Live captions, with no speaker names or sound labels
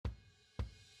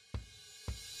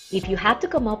If you had to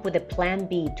come up with a plan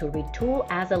B to retool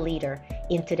as a leader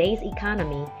in today's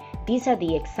economy, these are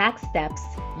the exact steps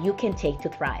you can take to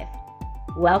thrive.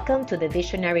 Welcome to the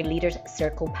Visionary Leaders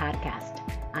Circle podcast.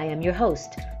 I am your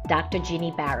host, Dr.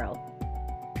 Jeannie Barrow.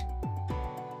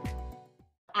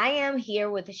 I am here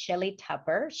with Shelley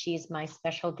Tupper. She's my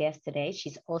special guest today.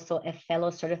 She's also a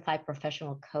fellow certified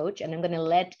professional coach, and I'm going to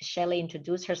let Shelley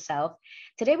introduce herself.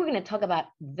 Today, we're going to talk about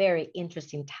very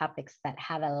interesting topics that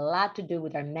have a lot to do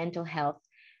with our mental health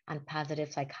and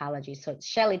positive psychology. So,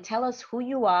 Shelley, tell us who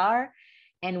you are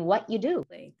and what you do.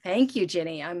 Thank you,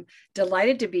 Ginny. I'm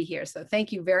delighted to be here. So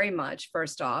thank you very much,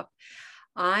 first off.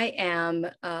 I am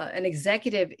an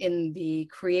executive in the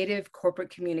creative corporate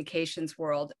communications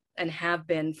world and have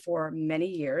been for many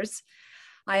years.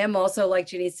 I am also, like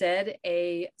Ginny said,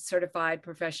 a certified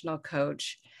professional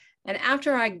coach. And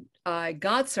after I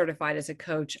got certified as a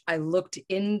coach, I looked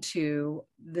into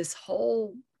this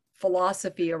whole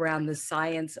philosophy around the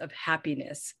science of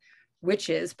happiness, which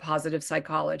is positive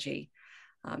psychology.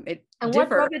 What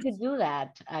brought you to do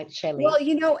that, Shelley? Well,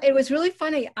 it was really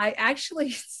funny. I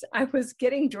was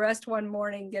getting dressed one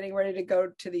morning, getting ready to go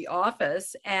to the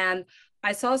office, and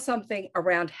I saw something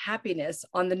around happiness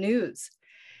on the news.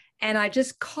 And I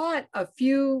just caught a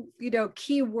few,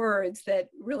 key words that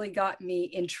really got me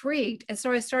intrigued. And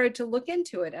so I started to look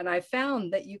into it, and I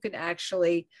found that you could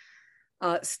actually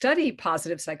study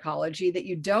positive psychology, that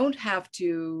you don't have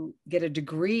to get a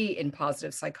degree in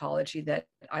positive psychology, that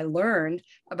I learned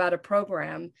about a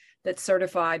program that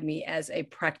certified me as a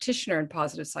practitioner in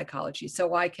positive psychology.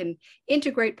 So I can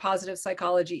integrate positive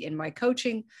psychology in my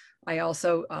coaching. I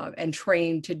also am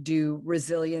trained to do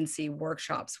resiliency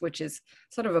workshops, which is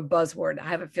sort of a buzzword. I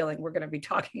have a feeling we're going to be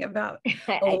talking about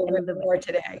a little bit more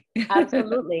today.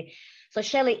 Absolutely. So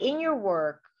Shelley, in your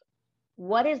work,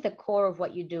 what is the core of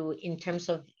what you do in terms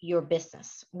of your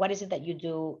business? What is it that you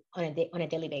do on a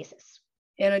daily basis?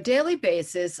 On a daily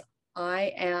basis,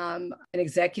 I am an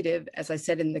executive, as I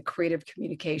said, in the creative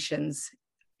communications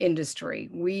industry.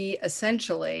 We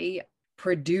essentially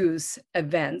produce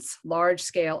events,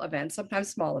 large-scale events, sometimes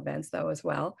small events, though, as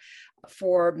well,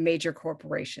 for major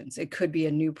corporations. It could be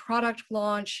a new product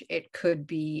launch. It could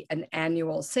be an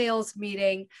annual sales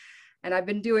meeting. And I've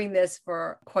been doing this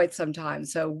for quite some time.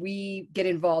 So we get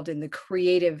involved in the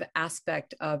creative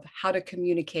aspect of how to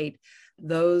communicate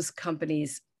those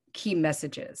companies' key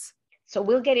messages. So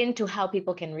we'll get into how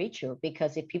people can reach you,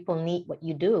 because if people need what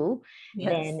you do,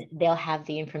 Yes, then they'll have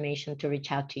the information to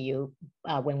reach out to you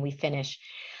when we finish.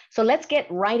 So let's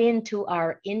get right into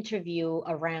our interview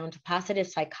around positive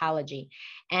psychology.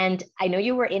 And I know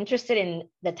you were interested in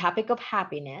the topic of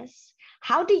happiness.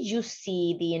 How did you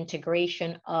see the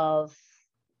integration of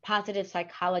positive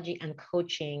psychology and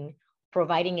coaching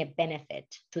providing a benefit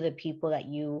to the people that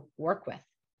you work with?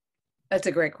 That's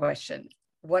a great question.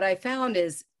 What I found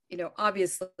is,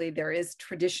 obviously there is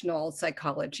traditional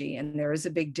psychology and there is a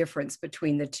big difference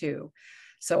between the two.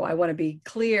 So I want to be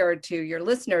clear to your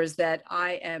listeners that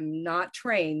I am not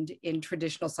trained in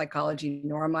traditional psychology,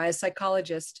 nor am I a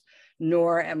psychologist,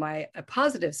 nor am I a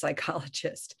positive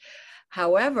psychologist.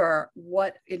 However,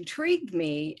 what intrigued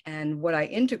me and what I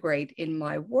integrate in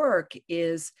my work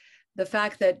is the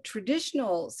fact that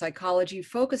traditional psychology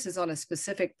focuses on a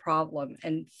specific problem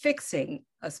and fixing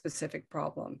a specific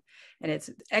problem. And it's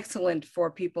excellent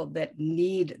for people that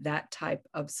need that type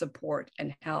of support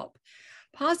and help.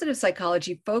 Positive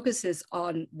psychology focuses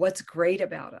on what's great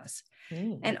about us.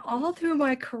 And all through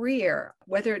my career,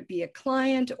 whether it be a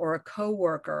client or a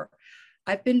coworker,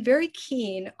 I've been very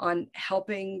keen on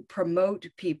helping promote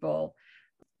people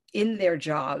in their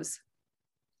jobs.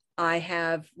 I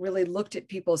have really looked at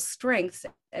people's strengths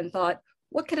and thought,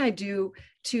 what can I do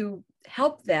to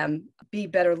help them be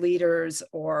better leaders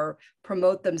or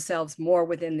promote themselves more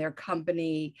within their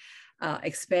company,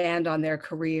 expand on their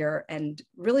career, and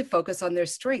really focus on their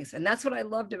strengths. And that's what I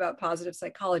loved about positive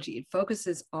psychology. It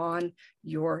focuses on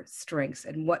your strengths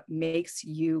and what makes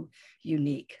you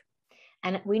unique.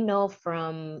 And we know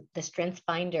from the Strengths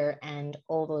Finder and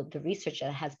all the research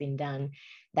that has been done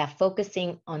that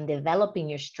focusing on developing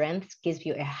your strengths gives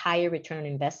you a higher return on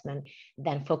investment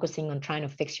than focusing on trying to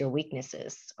fix your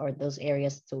weaknesses or those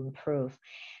areas to improve.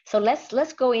 So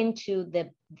let's go into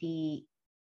the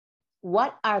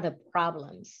what are the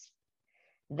problems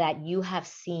that you have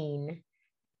seen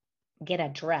get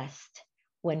addressed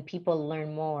when people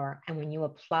learn more and when you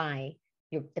apply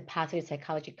the positive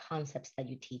psychology concepts that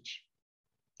you teach?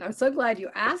 I'm so glad you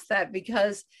asked that,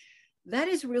 because that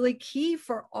is really key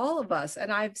for all of us.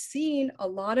 And I've seen a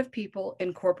lot people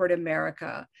in corporate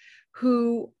America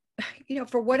who,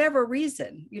 for whatever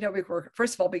reason,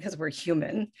 first of all, because we're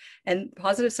human, and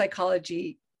positive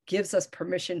psychology gives us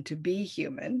permission to be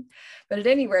human. But at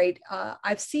any rate,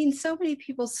 I've seen so many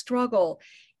people struggle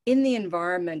in the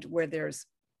environment where there's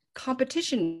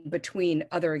competition between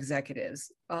other executives,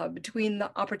 between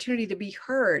the opportunity to be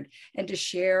heard and to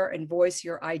share and voice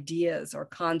your ideas or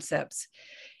concepts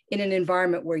in an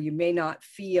environment where you may not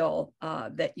feel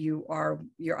that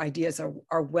your ideas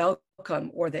are welcome,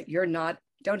 or that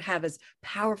don't have as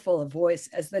powerful a voice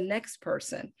as the next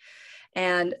person.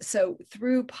 And so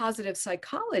through positive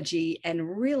psychology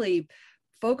and really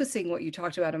focusing what you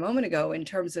talked about a moment ago in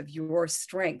terms of your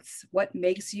strengths, what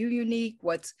makes you unique,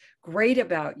 what's great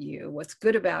about you, what's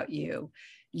good about you,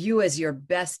 you as your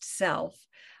best self,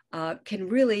 can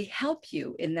really help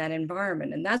you in that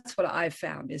environment. And that's what I've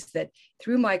found, is that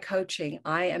through my coaching,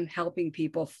 I am helping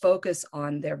people focus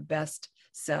on their best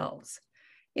selves.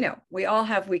 You know, we all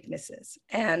have weaknesses,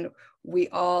 and we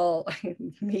all,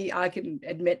 I can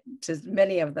admit to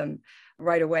many of them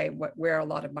right away where a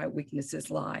lot of my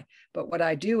weaknesses lie. But what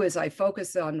I do is I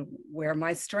focus on where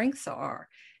my strengths are.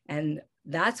 And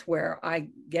that's where I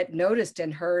get noticed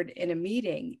and heard in a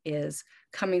meeting, is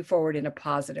coming forward in a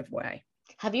positive way.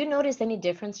 Have you noticed any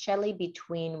difference, Shelley,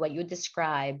 between what you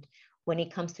described when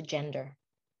it comes to gender?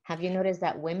 Have you noticed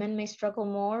that women may struggle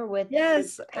more with?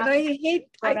 Yes, and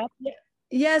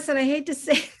yes, and I hate to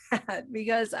say that,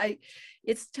 because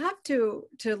it's tough to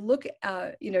look,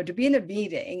 to be in a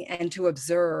meeting and to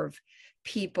observe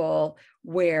people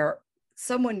where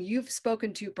someone you've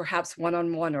spoken to, perhaps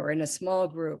one-on-one or in a small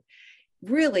group,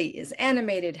 really is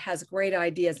animated, has great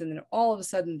ideas, and then all of a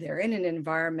sudden they're in an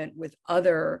environment with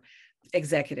other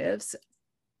executives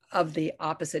of the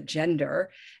opposite gender,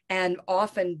 and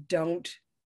often don't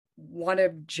want to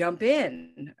jump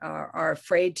in, are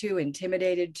afraid to,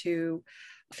 intimidated to,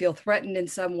 feel threatened in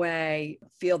some way,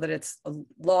 feel that it's a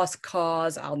lost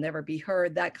cause, I'll never be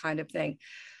heard, that kind of thing.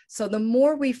 So the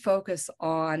more we focus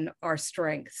on our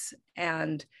strengths,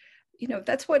 and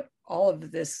that's what all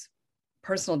of this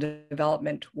personal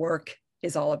development work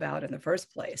is all about in the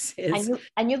first place.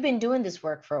 And you've been doing this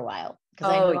work for a while,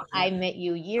 because I know I met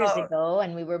you years ago,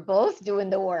 and we were both doing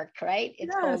the work, right?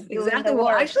 It's called doing exactly. The well,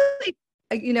 work.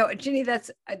 Actually, Ginny,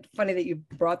 that's funny that you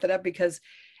brought that up, because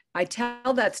I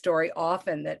tell that story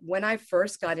often, that when I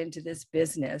first got into this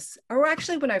business, or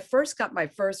actually when I first got my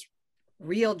first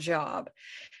real job,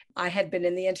 I had been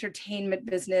in the entertainment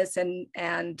business and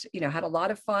had a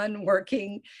lot of fun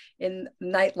working in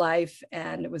nightlife,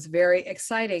 and it was very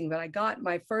exciting. But I got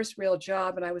my first real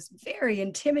job, and I was very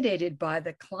intimidated by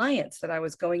the clients that I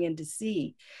was going in to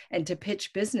see and to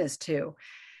pitch business to.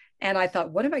 And I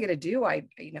thought, what am I going to do?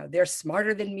 They're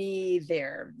smarter than me.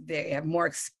 They have more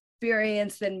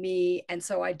experience than me. And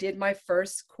so I did my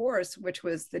first course, which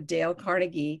was the Dale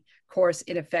Carnegie course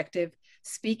in effective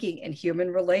speaking and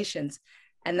human relations.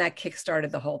 And that kickstarted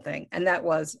the whole thing. And that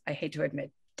was, I hate to admit,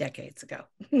 decades ago.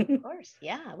 Of course.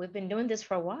 Yeah. We've been doing this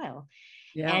for a while.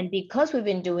 Yeah. And because we've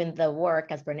been doing the work,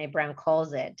 as Brene Brown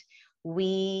calls it,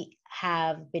 we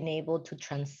have been able to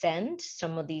transcend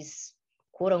some of these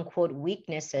quote unquote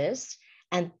weaknesses.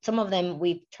 And some of them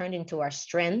we've turned into our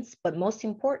strengths. But most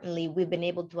importantly, we've been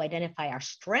able to identify our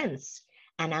strengths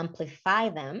and amplify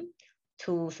them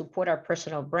to support our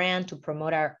personal brand, to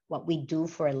promote what we do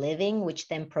for a living, which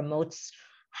then promotes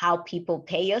how people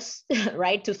pay us,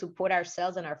 right, to support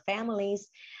ourselves and our families.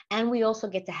 And we also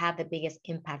get to have the biggest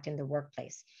impact in the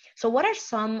workplace. So what are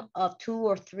some of 2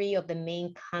 or 3 of the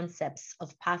main concepts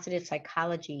of positive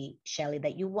psychology, Shelley,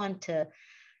 that you want to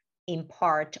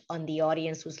impart on the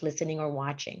audience who's listening or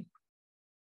watching?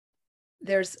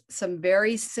 There's some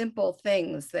very simple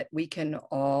things that we can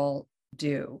all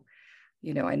do.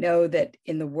 I know that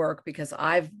in the work, because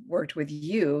I've worked with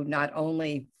you, not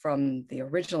only from the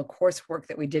original coursework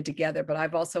that we did together, but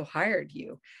I've also hired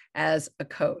you as a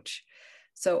coach.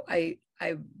 So I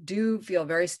do feel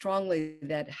very strongly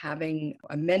that having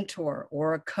a mentor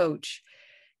or a coach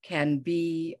can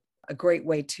be a great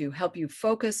way to help you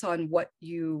focus on what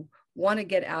you want to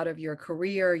get out of your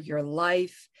career, your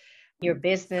life, your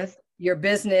business,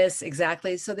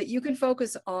 exactly, so that you can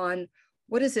focus on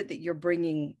what is it that you're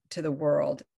bringing to the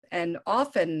world. And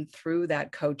often through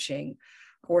that coaching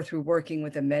or through working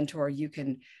with a mentor, you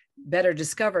can better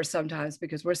discover sometimes,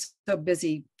 because we're so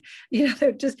busy,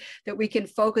 just that we can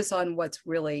focus on what's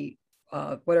really,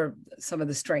 what are some of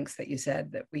the strengths that you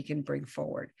said that we can bring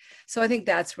forward. So I think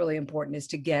that's really important, is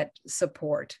to get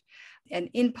support. And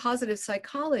in positive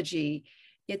psychology,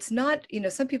 it's not,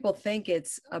 some people think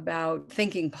it's about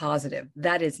thinking positive.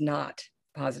 That is not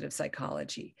positive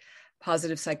psychology.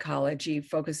 positive psychology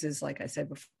focuses, like I said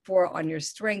before, on your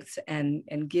strengths and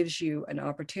gives you an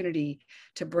opportunity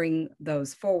to bring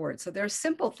those forward. So there are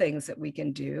simple things that we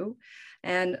can do.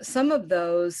 And some of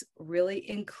those really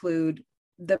include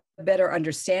the better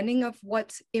understanding of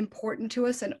what's important to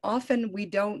us. And often we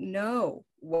don't know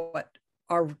what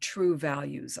our true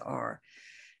values are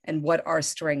and what our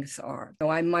strengths are. So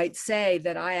I might say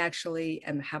that I actually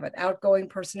have an outgoing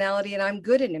personality and I'm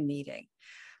good in a meeting.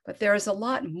 But there's a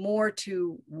lot more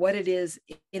to what it is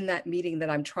in that meeting that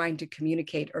I'm trying to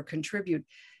communicate or contribute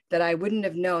that I wouldn't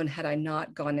have known had I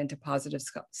not gone into positive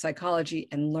psychology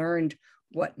and learned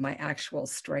what my actual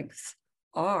strengths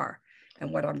are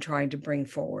and what I'm trying to bring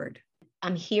forward.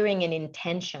 I'm hearing an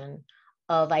intention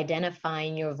of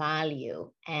identifying your value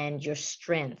and your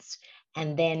strengths,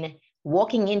 and then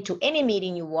walking into any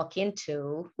meeting you walk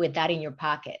into with that in your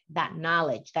pocket, that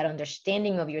knowledge, that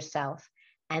understanding of yourself,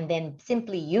 and then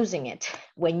simply using it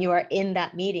when you are in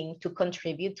that meeting to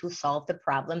contribute to solve the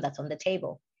problem that's on the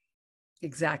table.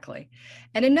 Exactly.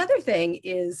 And another thing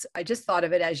is, I just thought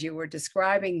of it as you were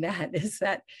describing that, is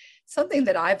that something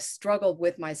that I've struggled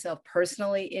with myself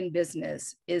personally in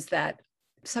business is that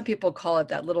some people call it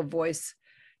that little voice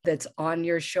that's on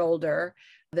your shoulder,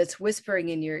 that's whispering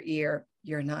in your ear,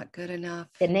 you're not good enough.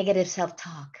 The negative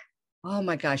self-talk. Oh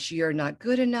my gosh, you're not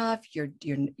good enough.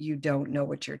 You don't know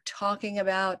what you're talking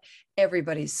about.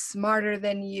 Everybody's smarter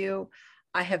than you.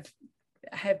 I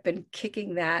have been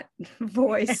kicking that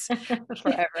voice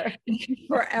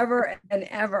forever and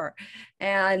ever.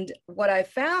 And what I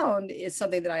found is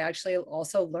something that I actually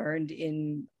also learned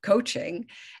in coaching,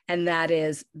 and that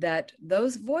is that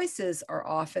those voices are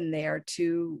often there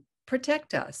to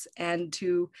protect us and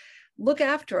to look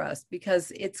after us,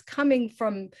 because it's coming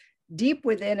from deep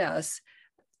within us,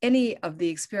 any of the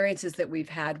experiences that we've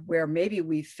had where maybe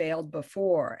we failed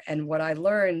before. And what I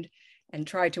learned and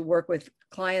try to work with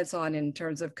clients on in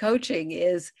terms of coaching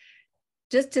is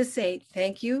just to say,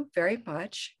 thank you very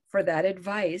much for that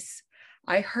advice.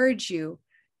 I heard you,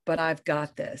 but I've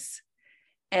got this.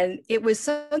 And it was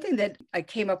something that I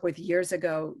came up with years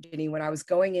ago, Ginny, when I was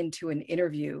going into an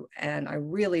interview and I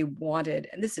really wanted,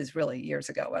 and this is really years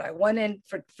ago, but I went in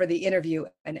for the interview.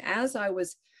 And as I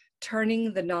was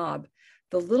turning the knob,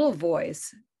 the little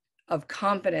voice of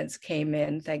confidence came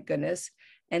in, thank goodness,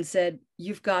 and said,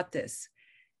 you've got this.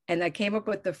 And I came up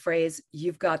with the phrase,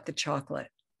 you've got the chocolate.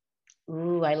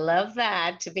 Ooh, I love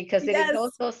that, because it Yes. is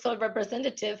also so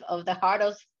representative of the heart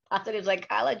of positive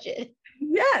psychology.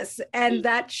 Yes. And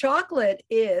that chocolate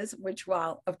is, which,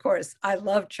 while of course I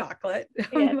love chocolate,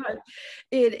 Yes. but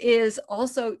it is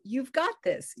also, you've got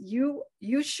this. You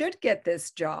should get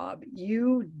this job.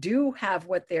 You do have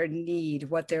what they need,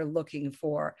 what they're looking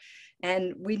for.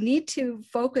 And we need to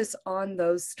focus on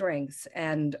those strengths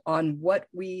and on what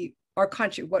our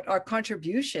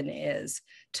contribution is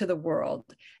to the world,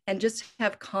 and just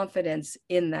have confidence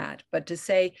in that. But to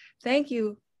say, thank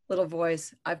you, little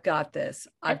voice, I've got this.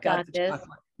 I've got the this.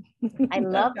 chocolate. I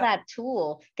love that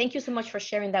tool. Thank you so much for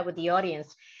sharing that with the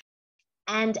audience.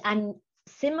 And I'm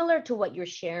similar to what you're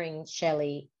sharing,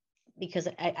 Shelley, because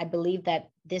I believe that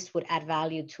this would add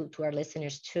value to our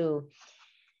listeners too.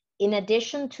 In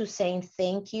addition to saying,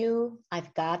 thank you,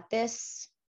 I've got this,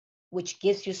 which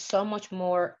gives you so much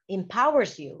more,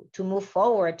 empowers you to move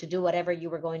forward, to do whatever you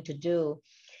were going to do.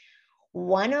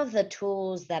 One of the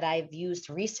tools that I've used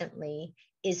recently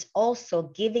is also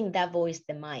giving that voice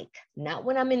the mic, not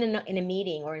when I'm in a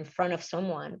meeting or in front of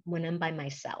someone, when I'm by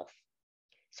myself.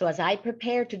 So as I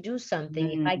prepare to do something,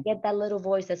 if I get that little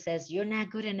voice that says, you're not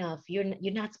good enough,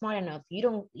 you're not smart enough, you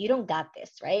don't got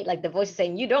this, right? Like the voice is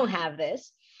saying, you don't have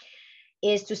this,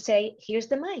 is to say, here's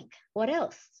the mic, what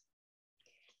else?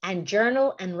 And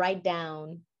journal and write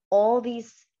down all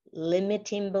these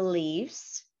limiting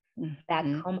beliefs that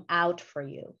come out for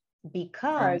you.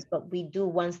 Because what we do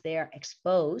once they are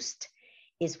exposed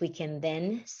is we can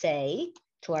then say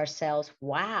to ourselves,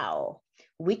 wow,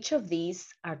 which of these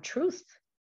are truth?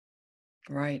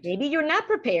 Right. Maybe you're not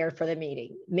prepared for the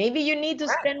meeting. Maybe you need to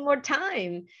spend more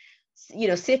time,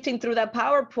 sifting through that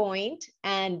PowerPoint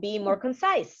and being more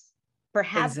concise.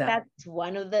 Perhaps that's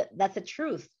that's the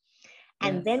truth.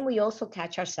 And then we also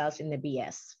catch ourselves in the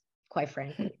BS, quite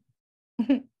frankly.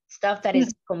 Stuff that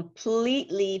is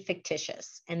completely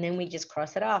fictitious. And then we just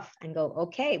cross it off and go,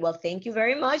 okay, well, thank you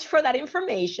very much for that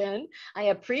information. I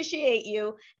appreciate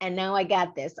you. And now I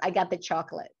got this. I got the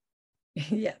chocolate.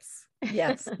 Yes.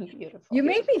 Yes. Beautiful. You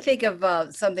made me think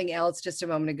of something else just a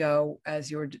moment ago as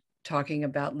you were talking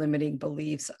about limiting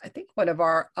beliefs. I think one of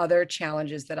our other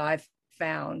challenges that I've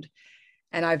found,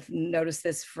 and I've noticed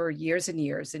this for years and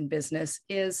years in business,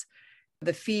 is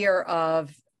the fear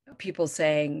of people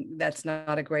saying that's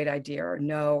not a great idea or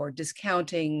no, or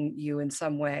discounting you in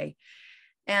some way.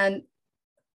 And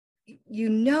you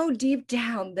know deep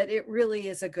down that it really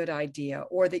is a good idea,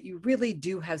 or that you really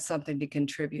do have something to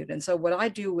contribute. And so what I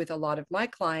do with a lot of my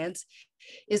clients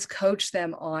is coach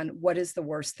them on what is the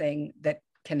worst thing that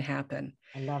can happen.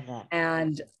 I love that.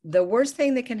 And the worst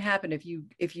thing that can happen if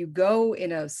you go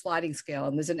in a sliding scale,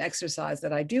 and there's an exercise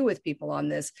that I do with people on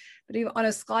this, but on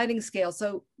a sliding scale,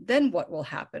 so then what will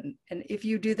happen? And if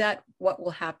you do that, what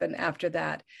will happen after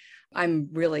that? I'm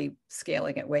really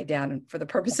scaling it way down for the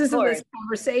purposes of this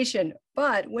conversation.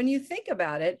 But when you think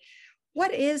about it,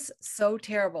 what is so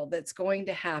terrible that's going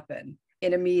to happen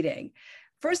in a meeting?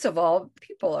 First of all,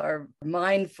 people are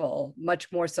mindful,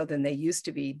 much more so than they used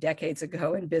to be decades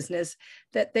ago in business,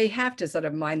 that they have to sort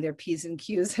of mind their P's and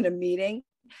Q's in a meeting.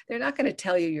 They're not going to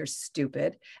tell you you're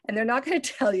stupid, and they're not going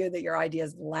to tell you that your idea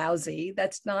is lousy.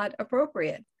 That's not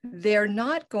appropriate. They're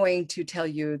not going to tell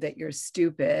you that you're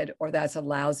stupid or that's a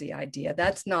lousy idea.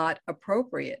 That's not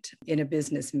appropriate in a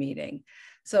business meeting.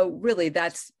 So really,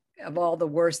 that's, of all the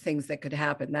worst things that could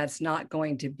happen, that's not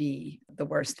going to be the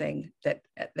worst thing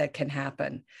that can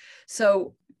happen.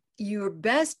 So you're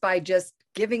best by just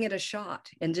giving it a shot.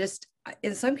 And just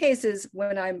in some cases,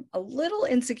 when I'm a little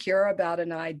insecure about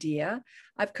an idea,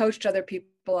 I've coached other people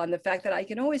on the fact that I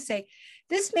can always say,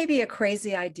 this may be a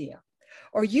crazy idea,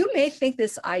 or you may think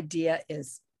this idea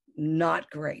is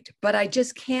not great, but I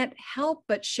just can't help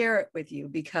but share it with you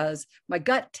because my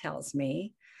gut tells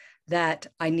me that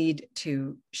I need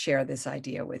to share this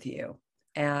idea with you.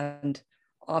 And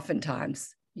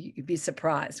oftentimes you'd be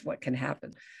surprised what can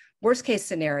happen. Worst case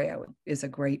scenario is a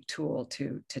great tool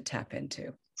to tap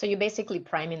into. So you're basically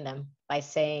priming them by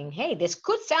saying, hey, this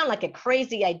could sound like a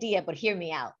crazy idea, but hear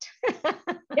me out.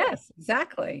 Yes,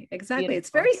 exactly. Beautiful. It's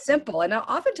very simple. And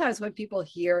oftentimes when people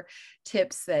hear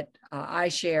tips that I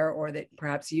share or that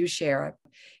perhaps you share,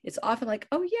 it's often like,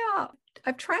 oh yeah,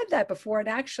 I've tried that before and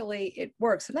actually it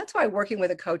works. And that's why working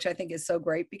with a coach, I think, is so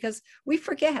great, because we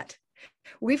forget.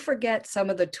 We forget some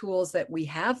of the tools that we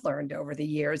have learned over the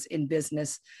years in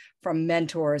business from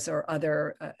mentors or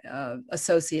other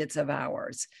associates of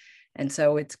ours. And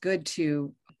so it's good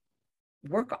to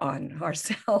work on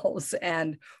ourselves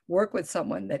and work with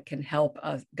someone that can help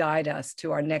us, guide us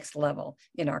to our next level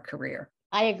in our career.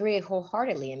 I agree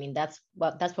wholeheartedly. I mean, that's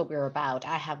what we're about.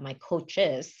 I have my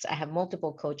coaches. I have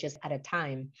multiple coaches at a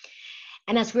time.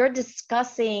 And as we're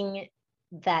discussing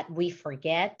that we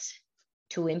forget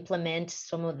to implement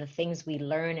some of the things we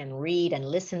learn and read and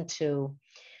listen to,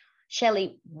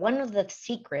 Shelley, one of the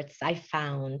secrets I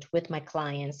found with my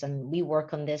clients, and we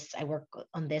work on this, I work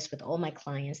on this with all my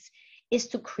clients, is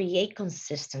to create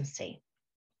consistency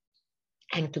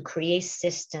and to create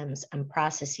systems and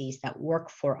processes that work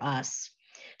for us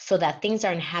so that things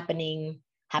aren't happening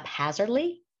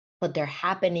haphazardly, but they're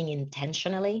happening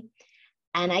intentionally.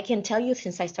 And I can tell you,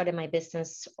 since I started my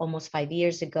business almost 5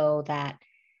 years ago, that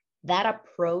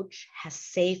approach has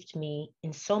saved me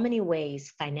in so many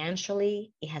ways.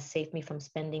 Financially, it has saved me from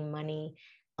spending money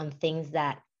on things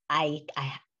that I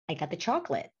got the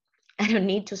chocolate. I don't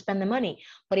need to spend the money,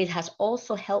 but it has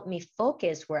also helped me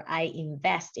focus where I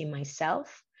invest in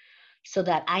myself so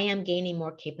that I am gaining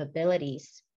more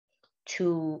capabilities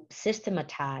to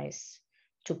systematize,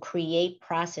 to create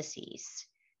processes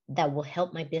that will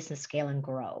help my business scale and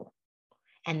grow,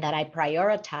 and that I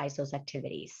prioritize those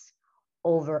activities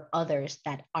over others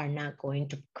that are not going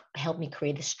to help me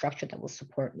create the structure that will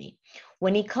support me.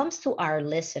 When it comes to our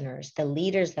listeners, the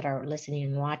leaders that are listening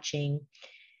and watching,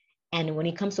 and when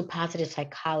it comes to positive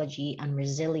psychology and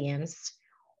resilience,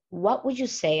 what would you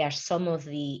say are some of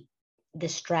the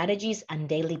strategies and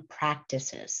daily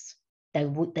practices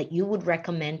that you would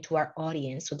recommend to our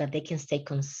audience so that they can stay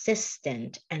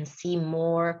consistent and see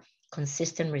more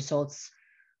consistent results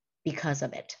because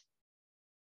of it?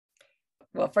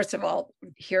 Well, first of all,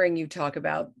 hearing you talk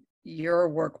about your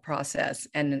work process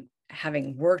and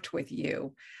having worked with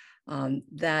you,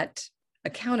 that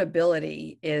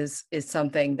accountability is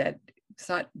something that it's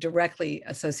not directly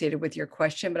associated with your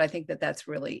question, but I think that that's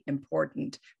really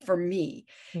important for me,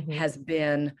 has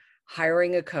been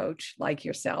hiring a coach like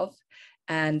yourself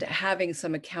and having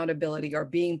some accountability or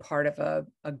being part of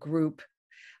a group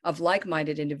of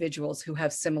like-minded individuals who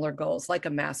have similar goals, like a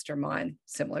mastermind,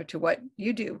 similar to what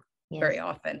you do. Yes. Very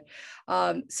often.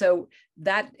 So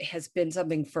that has been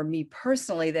something for me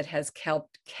personally that has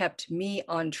kept me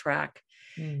on track.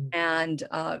 And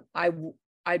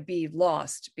I'd be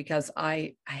lost because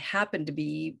I happen to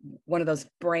be one of those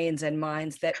brains and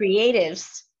minds that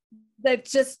creatives.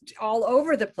 that's just all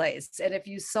over the place. And if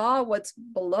you saw what's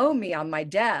below me on my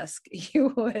desk,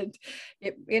 you would,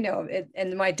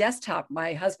 and my desktop,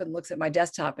 my husband looks at my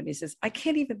desktop and he says, I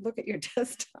can't even look at your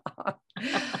desktop.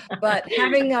 But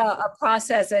having a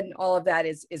process and all of that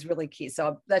is really key.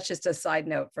 So that's just a side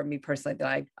note for me personally,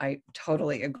 that I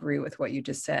totally agree with what you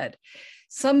just said.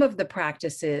 Some of the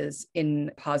practices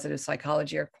in positive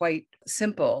psychology are quite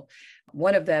simple.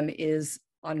 One of them is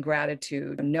on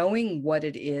gratitude, knowing what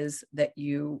it is that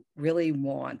you really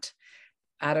want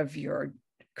out of your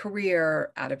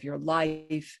career, out of your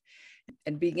life,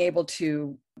 and being able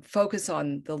to focus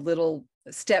on the little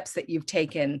steps that you've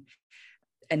taken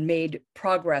and made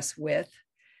progress with,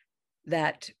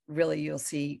 that really you'll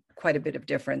see quite a bit of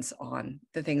difference on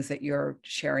the things that you're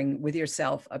sharing with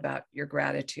yourself about your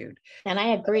gratitude. And I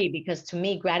agree, because to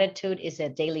me, gratitude is a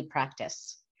daily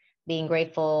practice. Being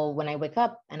grateful when I wake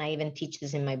up, and I even teach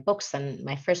this in my books, and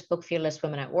my first book, Fearless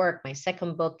Women at Work, my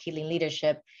second book, Healing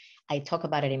Leadership, I talk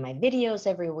about it in my videos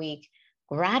every week.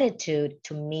 Gratitude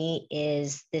to me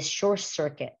is this short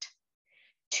circuit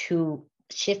to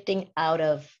shifting out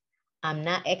of I'm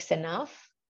not X enough,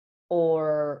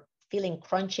 or feeling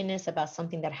crunchiness about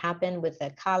something that happened with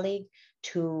a colleague,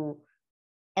 to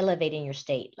elevating your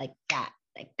state like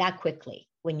that quickly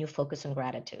when you focus on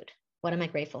gratitude. What am I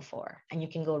grateful for? And you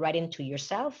can go right into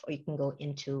yourself, or you can go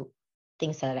into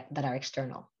things that are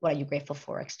external. What are you grateful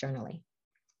for externally?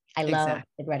 I love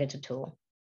the gratitude tool.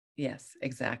 Yes,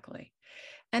 exactly.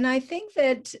 And I think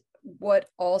that what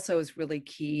also is really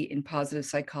key in positive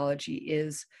psychology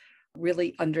is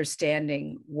really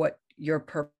understanding what your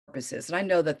purpose is. And I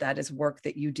know that that is work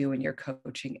that you do in your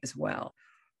coaching as well.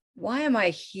 Why am I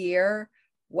here?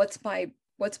 What's my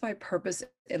purpose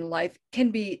in life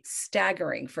can be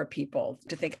staggering for people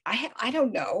to think. I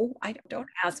don't know. Don't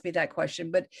ask me that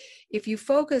question. But if you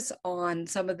focus on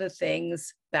some of the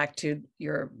things, back to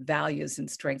your values and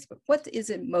strengths, but what is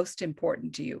it most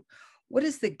important to you? What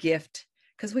is the gift?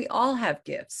 Because we all have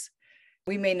gifts.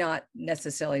 We may not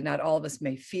necessarily, not all of us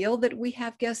may feel that we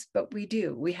have gifts, but we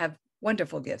do. We have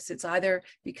wonderful gifts. It's either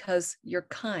because you're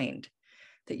kind,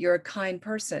 that you're a kind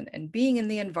person, and being in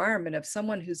the environment of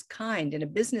someone who's kind in a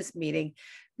business meeting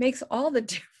makes all the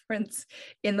difference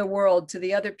in the world to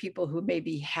the other people who may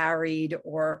be harried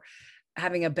or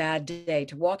having a bad day.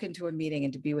 To walk into a meeting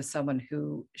and to be with someone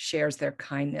who shares their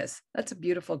kindness, that's a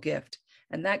beautiful gift.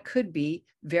 And that could be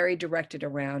very directed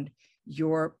around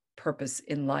your purpose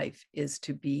in life, is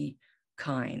to be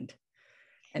kind.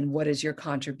 And what is your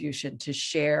contribution to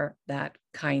share that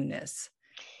kindness?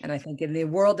 And I think in the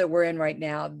world that we're in right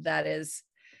now, that is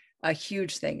a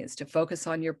huge thing, is to focus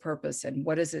on your purpose and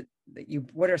what is it that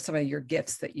what are some of your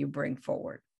gifts that you bring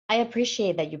forward? I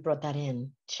appreciate that you brought that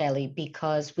in, Shelley,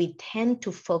 because we tend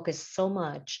to focus so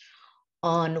much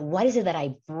on what is it that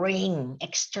I bring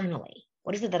externally?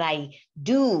 What is it that I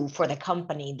do for the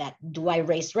company? That do I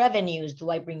raise revenues? Do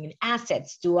I bring in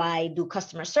assets? Do I do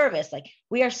customer service? Like,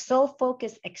 we are so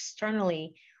focused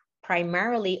externally,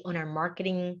 primarily on our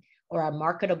marketing or our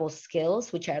marketable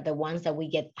skills, which are the ones that we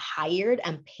get hired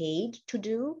and paid to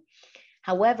do.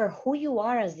 However, who you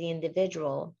are as the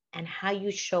individual and how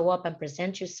you show up and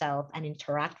present yourself and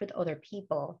interact with other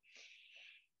people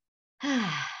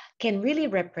can really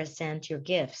represent your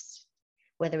gifts,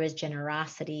 whether it's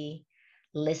generosity,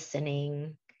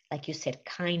 listening, like you said,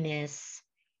 kindness,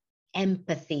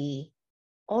 empathy.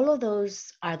 All of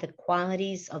those are the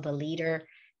qualities of a leader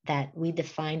that we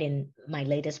defined in my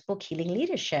latest book, Healing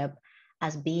Leadership,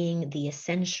 as being the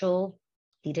essential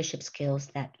leadership skills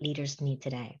that leaders need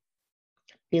today.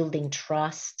 Building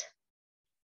trust.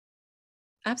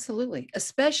 Absolutely,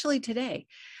 especially today.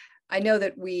 I know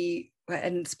that we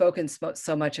hadn't spoken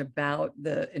so much about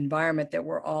the environment that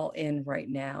we're all in right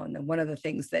now. And then one of the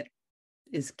things that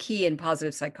is key in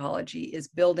positive psychology is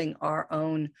building our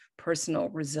own personal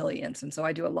resilience. And so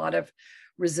I do a lot of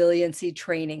resiliency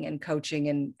training and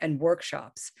coaching and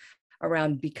workshops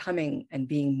around becoming and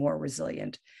being more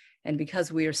resilient. And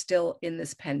because we are still in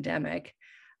this pandemic,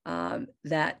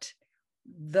 that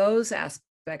those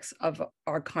aspects of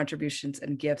our contributions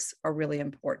and gifts are really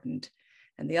important.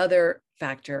 And the other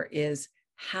factor is,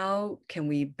 how can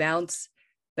we bounce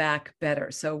back better?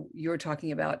 So you're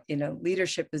talking about, in a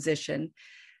leadership position,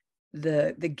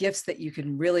 the gifts that you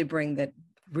can really bring that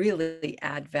really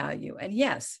add value. And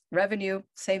yes, revenue,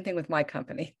 same thing with my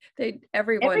company.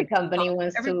 Every company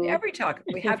wants to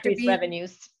we have to be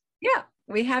revenues. Yeah,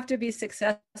 we have to be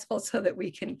successful so that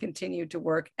we can continue to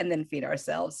work and then feed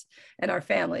ourselves and our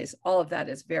families. All of that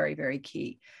is very, very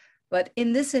key. But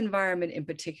in this environment in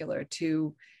particular,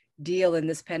 to deal in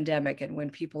this pandemic and when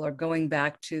people are going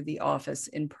back to the office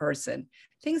in person,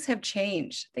 things have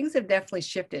changed. Things have definitely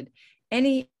shifted.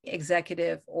 Any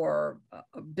executive or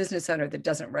a business owner that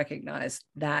doesn't recognize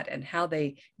that and how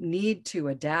they need to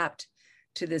adapt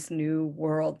to this new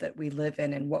world that we live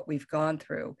in and what we've gone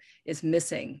through is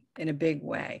missing in a big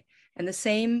way. And the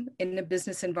same in a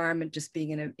business environment, just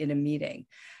being in a meeting.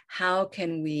 How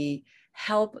can we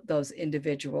help those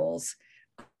individuals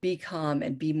become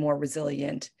and be more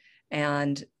resilient,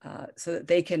 and so that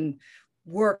they can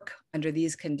work under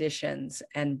these conditions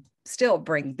and still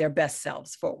bring their best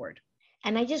selves forward?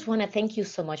 And I just want to thank you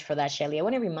so much for that, Shelley. I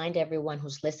want to remind everyone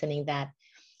who's listening that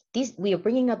we are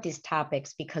bringing up these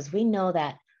topics because we know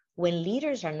that when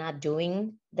leaders are not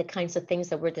doing the kinds of things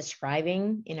that we're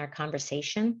describing in our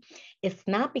conversation, it's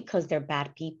not because they're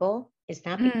bad people. It's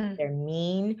not because they're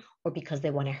mean or because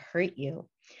they want to hurt you.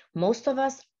 Most of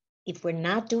us, if we're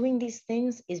not doing these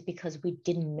things, is because we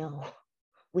didn't know.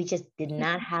 We just did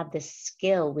not have the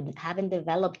skill. We haven't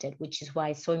developed it, which is why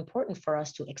it's so important for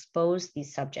us to expose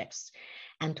these subjects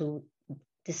and to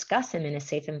discuss them in a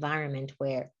safe environment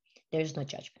where there's no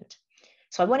judgment.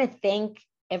 So I want to thank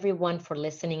everyone for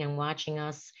listening and watching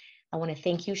us. I want to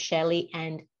thank you, Shelley.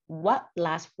 And what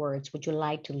last words would you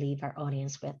like to leave our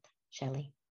audience with,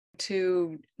 Shelley?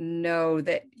 To know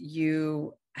that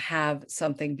you have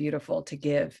something beautiful to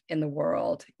give in the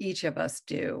world. Each of us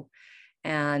do.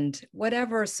 And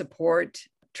whatever support,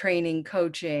 training,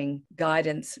 coaching,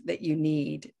 guidance that you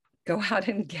need, go out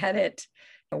and get it,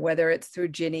 whether it's through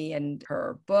Ginny and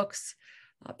her books,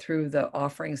 through the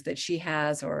offerings that she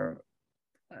has, or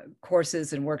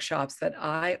courses and workshops that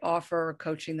I offer,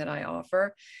 coaching that I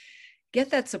offer.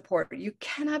 Get that support. You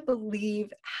cannot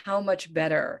believe how much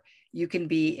better you can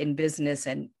be in business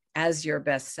and as your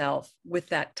best self with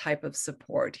that type of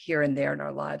support here and there in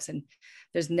our lives. And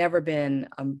there's never been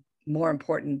a more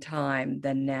important time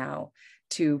than now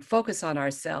to focus on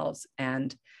ourselves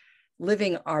and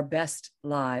living our best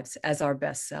lives as our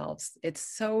best selves. It's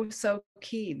so, so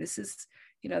key. This is,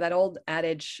 that old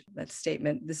adage, that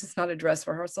statement, this is not a dress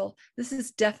rehearsal. This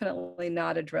is definitely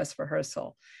not a dress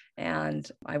rehearsal. And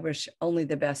I wish only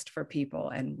the best for people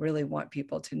and really want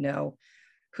people to know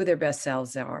who their best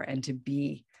selves are and to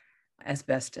be as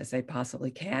best as they possibly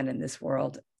can in this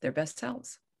world, their best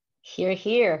selves. Hear,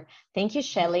 hear. Thank you,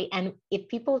 Shelley. And if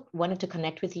people wanted to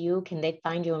connect with you, can they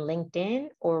find you on LinkedIn,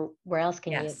 or where else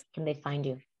can they find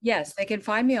you? Yes, they can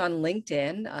find me on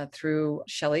LinkedIn through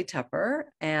Shelley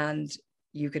Tupper. And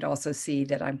you could also see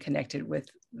that I'm connected with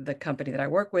the company that I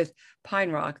work with,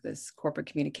 Pine Rock, this corporate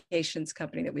communications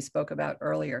company that we spoke about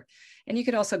earlier. And you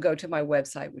can also go to my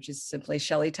website, which is simply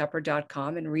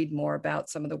shelleytupper.com, and read more about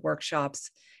some of the workshops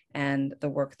and the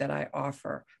work that I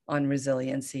offer on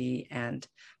resiliency and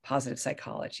positive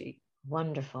psychology.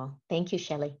 Wonderful. Thank you,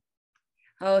 Shelley.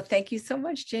 Oh, thank you so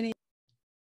much, Ginny.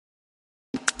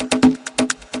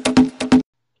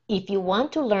 If you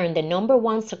want to learn the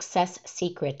 #1 success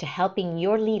secret to helping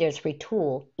your leaders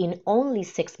retool in only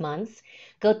 6 months,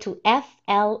 go to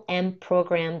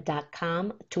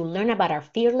flmprogram.com to learn about our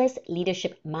Fearless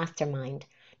Leadership Mastermind.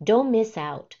 Don't miss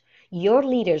out. Your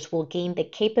leaders will gain the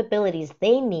capabilities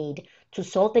they need to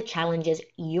solve the challenges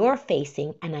you're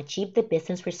facing and achieve the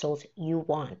business results you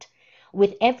want.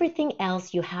 With everything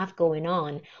else you have going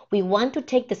on, we want to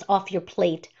take this off your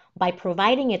plate by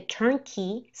providing a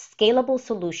turnkey, scalable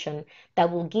solution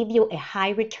that will give you a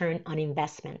high return on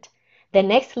investment. The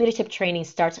next leadership training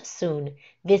starts soon.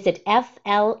 Visit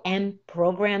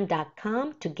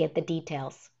flmprogram.com to get the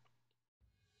details.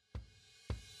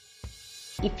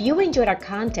 If you enjoyed our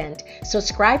content,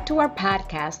 subscribe to our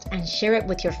podcast and share it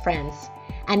with your friends.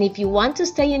 And if you want to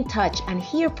stay in touch and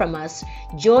hear from us,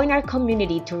 join our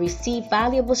community to receive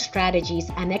valuable strategies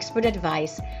and expert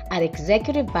advice at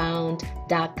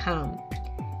executivebound.com.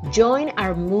 Join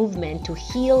our movement to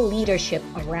heal leadership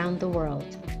around the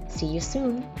world. See you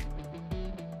soon.